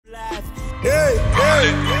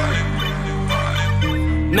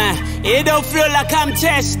Man, it don't feel like I'm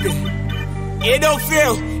tested. It don't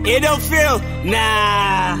feel,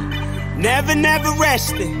 nah. Never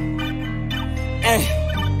resting.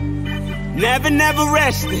 Never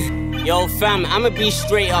resting. Yo fam, I'ma be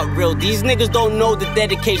straight up real. These niggas don't know the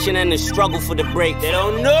dedication and the struggle for the break. They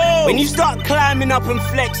don't know. When you start climbing up and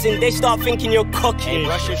flexing, they start thinking you're cocky. Hey,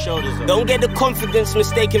 brush your shoulders up. Don't get the confidence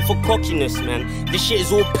mistaken for cockiness, man. This shit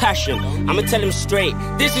is all passion. I'ma tell them straight,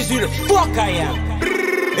 this is who the fuck I am.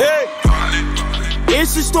 Hey.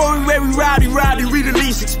 It's a story where we rowdy, we the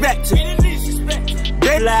least expected.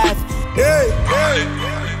 They laugh. Hey.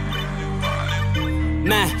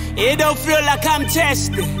 Man, it don't feel like I'm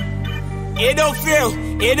tested. It don't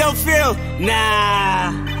feel,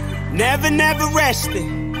 nah. Never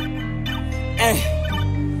resting.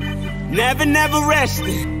 Never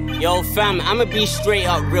resting. Yo fam, I'ma be straight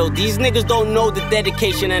up real. These niggas don't know the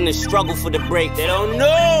dedication and the struggle for the break. They don't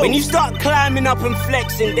know. When you start climbing up and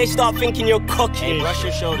flexing, they start thinking you're cocky. Hey, brush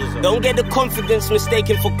your shoulders up. Don't get the confidence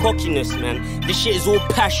mistaken for cockiness, man. This shit is all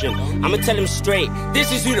passion. I'ma tell them straight,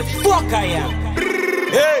 this is who the fuck I am.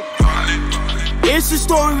 Hey. It's a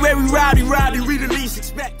story where we rowdy, we the least.